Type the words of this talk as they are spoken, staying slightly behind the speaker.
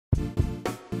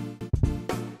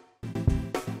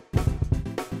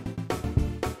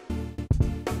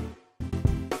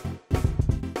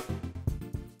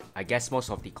I guess most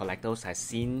of the collectors have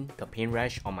seen the paint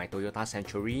rash on my Toyota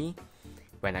Century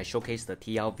when I showcased the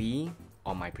TLV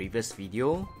on my previous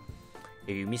video.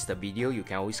 If you missed the video, you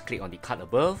can always click on the card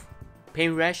above.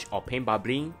 Paint rash or paint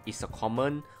bubbling is a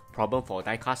common problem for a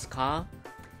diecast car.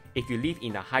 If you live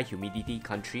in a high humidity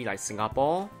country like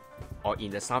Singapore or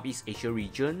in the Southeast Asia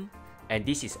region, and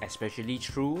this is especially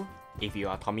true if you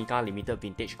are a Tomica Limited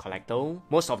Vintage Collector,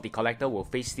 most of the collector will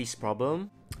face this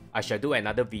problem. I shall do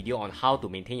another video on how to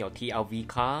maintain your TLV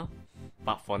car,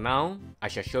 but for now, I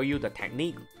shall show you the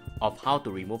technique of how to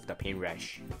remove the paint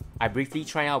rash. I briefly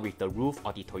tried out with the roof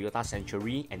of the Toyota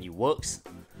Century and it works,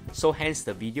 so hence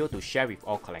the video to share with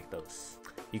all collectors.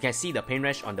 You can see the paint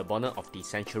rash on the bonnet of the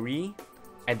Century,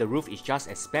 and the roof is just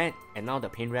as bad, and now the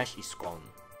paint rash is gone.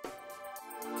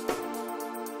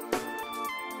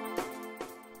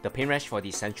 The paint rash for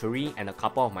the Century and a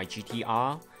couple of my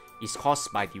GTR is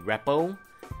caused by the wrapper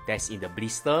that's in the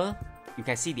blister. You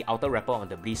can see the outer wrapper on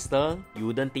the blister. You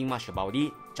wouldn't think much about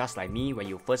it, just like me when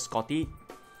you first got it.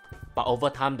 But over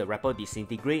time the wrapper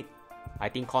disintegrates, I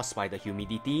think caused by the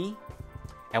humidity.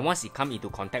 And once it comes into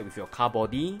contact with your car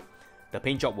body, the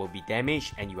paint job will be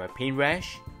damaged and you have paint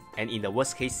rash. And in the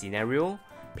worst case scenario,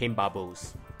 paint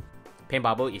bubbles. Paint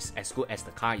bubble is as good as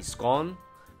the car is gone.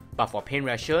 But for paint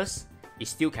rashes, it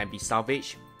still can be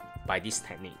salvaged by this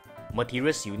technique.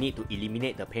 Materials you need to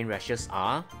eliminate the paint rashes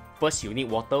are: first, you need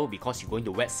water because you're going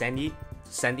to wet sand it.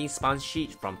 Sanding sponge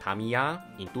sheet from Tamiya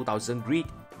in 2000 grit.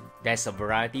 There's a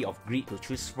variety of grit to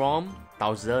choose from: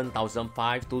 1000,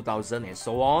 1005, 2000 and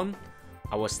so on.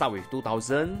 I will start with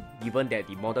 2000 given that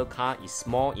the model car is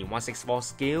small in 1/64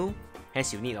 scale,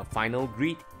 hence you need a final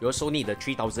grit. You also need the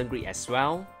 3000 grit as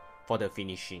well for the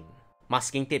finishing.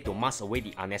 Masking tape to mask away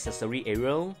the unnecessary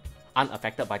area,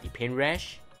 unaffected by the paint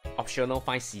rash. Optional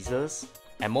fine scissors,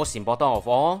 and most important of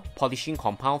all, polishing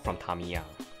compound from Tamiya.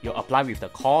 You apply with the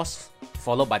coarse,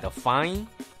 followed by the fine,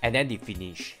 and then the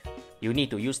finish. You need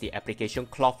to use the application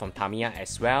cloth from Tamiya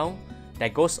as well,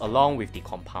 that goes along with the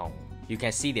compound. You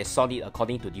can see they sort it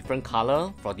according to different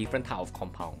color for different type of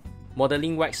compound.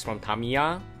 Modeling wax from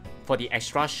Tamiya for the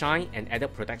extra shine and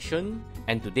added protection.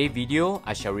 And today's video,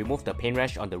 I shall remove the paint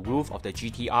rash on the roof of the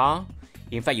GTR.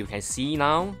 In fact, you can see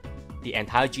now, the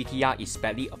entire GTR is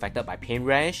badly affected by paint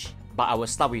rash, but I will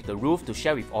start with the roof to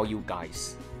share with all you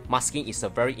guys. Masking is a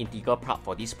very integral part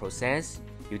for this process.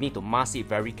 You need to mask it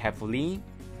very carefully.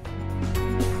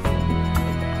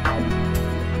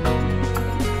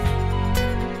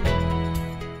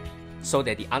 So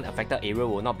that the unaffected area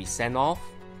will not be sand off.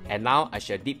 And now I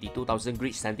shall dip the 2000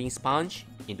 grit sanding sponge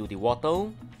into the water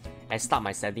and start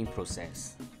my sanding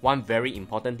process. One very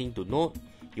important thing to note: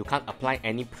 you can't apply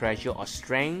any pressure or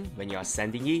strength when you are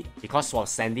sanding it, because while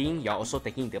sanding, you are also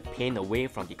taking the paint away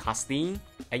from the casting,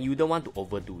 and you don't want to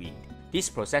overdo it. This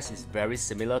process is very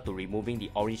similar to removing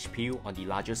the orange peel on the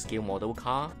larger scale model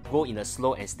car. Go in a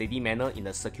slow and steady manner in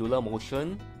a circular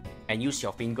motion, and use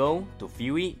your finger to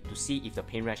feel it to see if the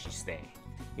paint rash is there.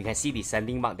 You can see the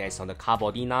sanding mark that is on the car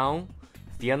body now.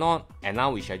 Fear not, and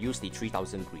now we shall use the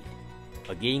 3000 grit.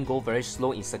 Again, go very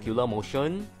slow in circular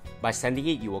motion. By sanding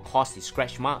it, you will cause the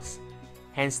scratch marks.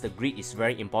 Hence, the grit is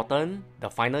very important. The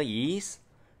finer is,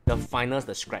 the finer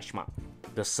the scratch mark.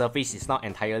 The surface is not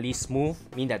entirely smooth,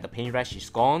 meaning that the paint rash is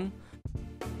gone.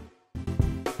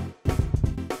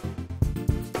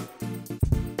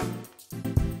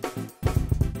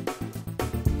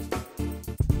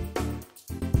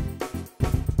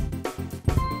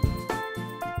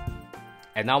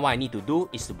 And now what I need to do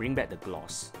is to bring back the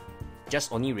gloss.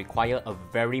 Just only require a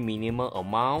very minimal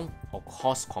amount of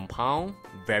coarse compound,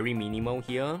 very minimal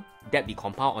here. Dab the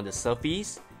compound on the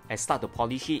surface and start to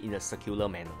polish it in a circular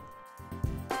manner.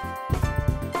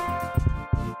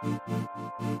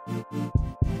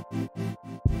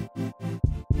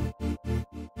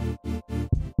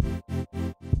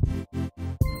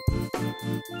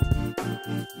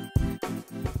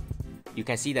 You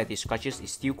can see that the scratches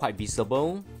is still quite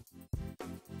visible.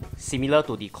 Similar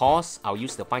to the coarse, I'll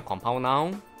use the fine compound now.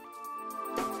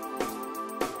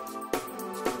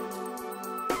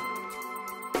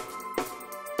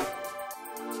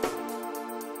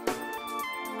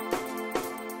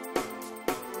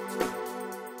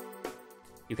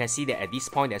 You can see that at this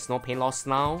point there's no paint loss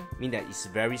now, meaning that it's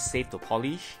very safe to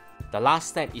polish. The last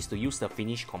step is to use the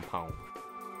finish compound.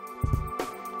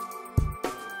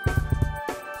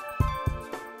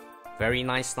 Very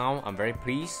nice now, I'm very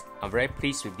pleased. I'm very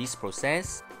pleased with this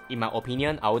process. In my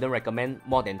opinion, I wouldn't recommend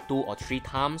more than 2 or 3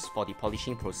 times for the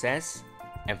polishing process.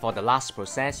 And for the last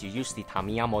process, you use the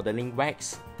Tamiya Modelling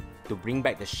Wax to bring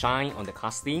back the shine on the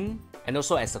casting and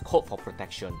also as a coat for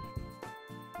protection.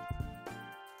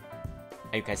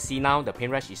 And you can see now the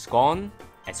paint rash is gone,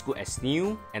 as good as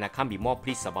new, and I can't be more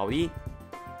pleased about it.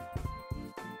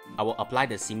 I will apply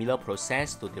the similar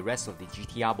process to the rest of the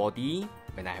GTR body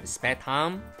when I have spare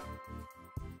time.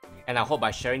 And I hope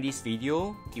by sharing this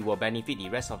video, it will benefit the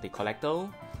rest of the collector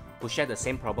who share the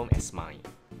same problem as mine.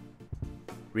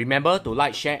 Remember to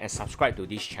like, share and subscribe to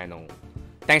this channel.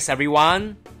 Thanks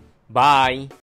everyone, bye!